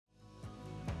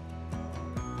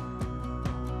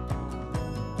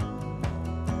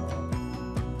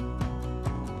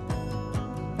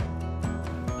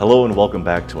Hello and welcome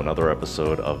back to another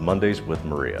episode of Mondays with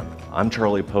Maria. I'm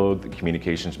Charlie Pogue, the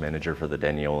Communications Manager for the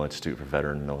Daniel Institute for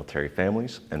Veteran and Military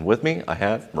Families, and with me I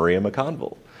have Maria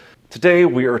McConville. Today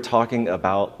we are talking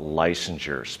about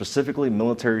licensure, specifically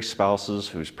military spouses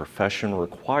whose profession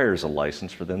requires a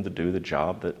license for them to do the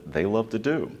job that they love to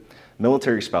do.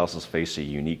 Military spouses face a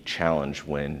unique challenge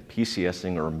when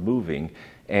PCSing or moving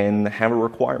and have a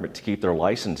requirement to keep their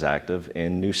license active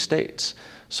in new states.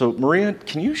 So Maria,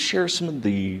 can you share some of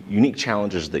the unique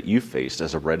challenges that you faced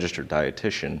as a registered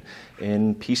dietitian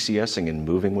in PCSing and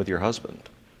moving with your husband?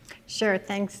 Sure,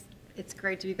 thanks. It's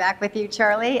great to be back with you,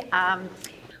 Charlie.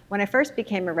 When I first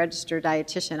became a registered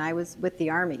dietitian, I was with the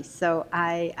Army, so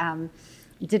I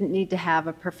didn't need to have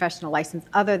a professional license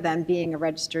other than being a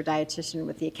registered dietitian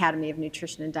with the Academy of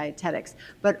Nutrition and Dietetics.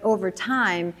 But over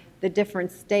time, the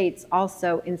different states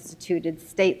also instituted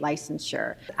state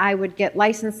licensure. I would get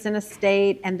licensed in a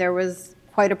state, and there was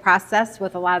quite a process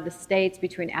with a lot of the states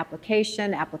between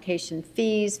application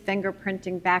fees,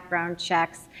 fingerprinting, background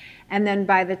checks, and then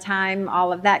by the time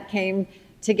all of that came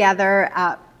together,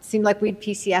 seemed like we'd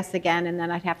PCS again, and then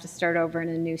I'd have to start over in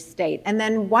a new state. And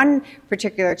then one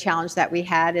particular challenge that we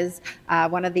had is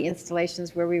one of the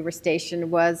installations where we were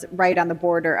stationed was right on the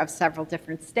border of several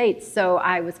different states. So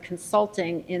I was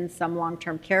consulting in some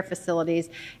long-term care facilities,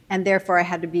 and therefore I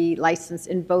had to be licensed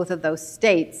in both of those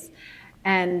states.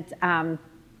 And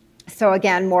so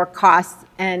again, more costs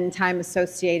and time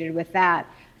associated with that.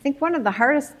 I think one of the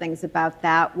hardest things about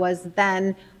that was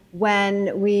then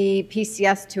when we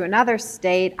PCS to another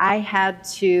state, I had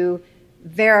to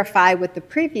verify with the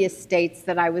previous states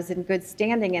that I was in good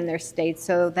standing in their states,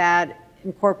 so that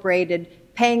incorporated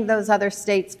paying those other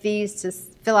states' fees to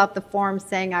fill out the form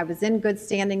saying I was in good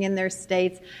standing in their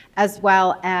states, as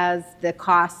well as the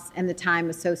costs and the time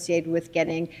associated with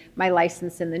getting my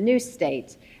license in the new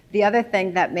state. The other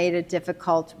thing that made it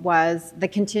difficult was the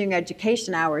continuing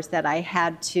education hours that I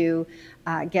had to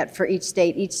get for each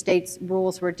state. Each state's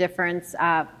rules were different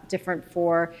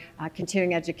for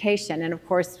continuing education, and of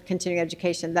course continuing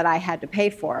education that I had to pay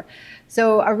for.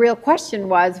 So a real question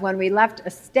was, when we left a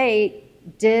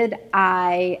state, did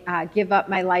I give up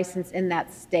my license in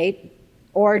that state,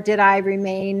 or did I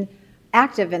remain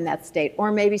active in that state?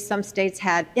 Or maybe some states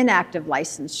had inactive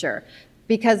licensure.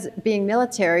 Because being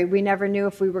military, we never knew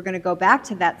if we were going to go back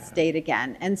to that state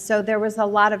again. And so there was a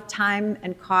lot of time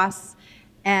and costs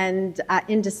and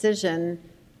indecision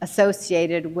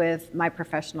associated with my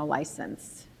professional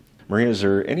license. Maria, is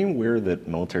there anywhere that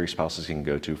military spouses can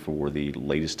go to for the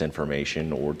latest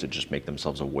information or to just make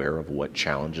themselves aware of what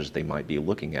challenges they might be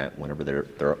looking at whenever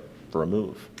they're up for a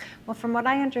move? Well, from what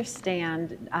I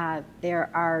understand, there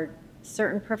are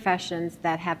certain professions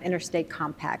that have interstate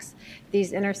compacts.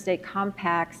 These interstate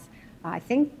compacts, I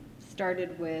think,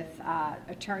 started with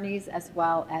attorneys as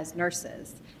well as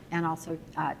nurses, and also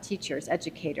teachers,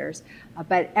 educators.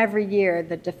 But every year,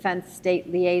 the Defense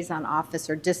State Liaison Office,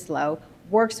 or DSLO,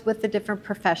 works with the different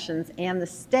professions and the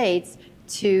states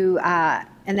to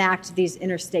enact these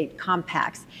interstate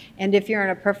compacts. And if you're in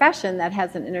a profession that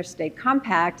has an interstate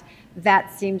compact,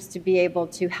 that seems to be able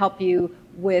to help you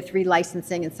with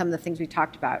relicensing and some of the things we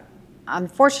talked about.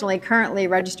 Unfortunately, currently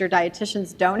registered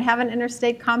dietitians don't have an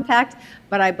interstate compact,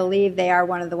 but I believe they are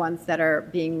one of the ones that are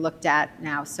being looked at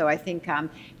now. So I think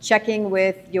checking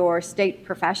with your state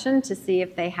profession to see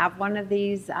if they have one of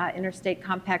these interstate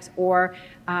compacts, or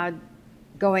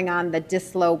going on the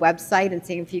DSLO website and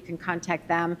seeing if you can contact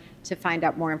them to find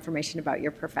out more information about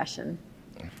your profession.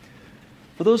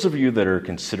 For those of you that are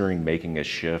considering making a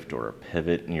shift or a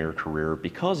pivot in your career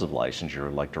because of licensure,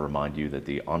 I'd like to remind you that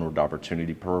the Onward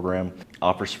Opportunity Program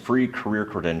offers free career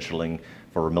credentialing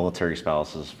for military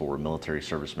spouses, for military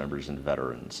service members, and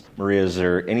veterans. Maria, is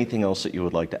there anything else that you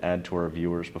would like to add to our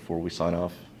viewers before we sign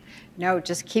off? No,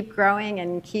 just keep growing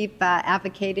and keep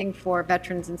advocating for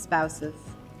veterans and spouses.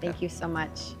 Thank you so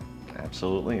much.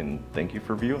 Absolutely, and thank you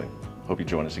for viewing. Hope you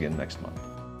join us again next month.